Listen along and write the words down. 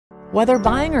Whether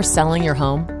buying or selling your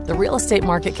home, the real estate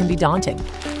market can be daunting.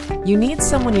 You need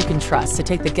someone you can trust to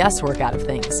take the guesswork out of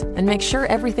things and make sure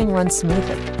everything runs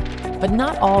smoothly. But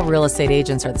not all real estate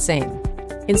agents are the same.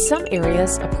 In some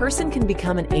areas, a person can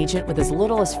become an agent with as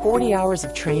little as 40 hours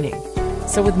of training.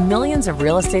 So with millions of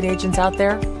real estate agents out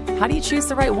there, how do you choose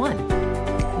the right one?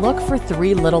 Look for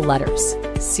 3 little letters: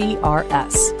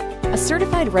 CRS. A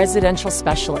certified residential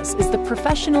specialist is the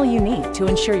professional you need to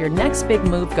ensure your next big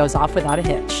move goes off without a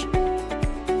hitch.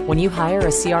 When you hire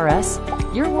a CRS,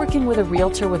 you're working with a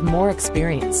realtor with more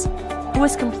experience, who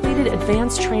has completed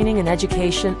advanced training and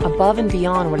education above and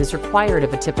beyond what is required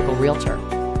of a typical realtor.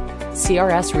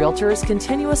 CRS realtors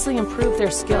continuously improve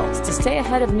their skills to stay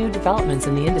ahead of new developments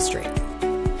in the industry.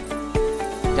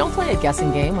 Don't play a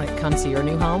guessing game when it comes to your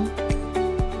new home.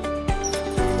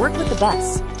 Work with the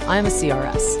best. I'm a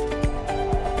CRS.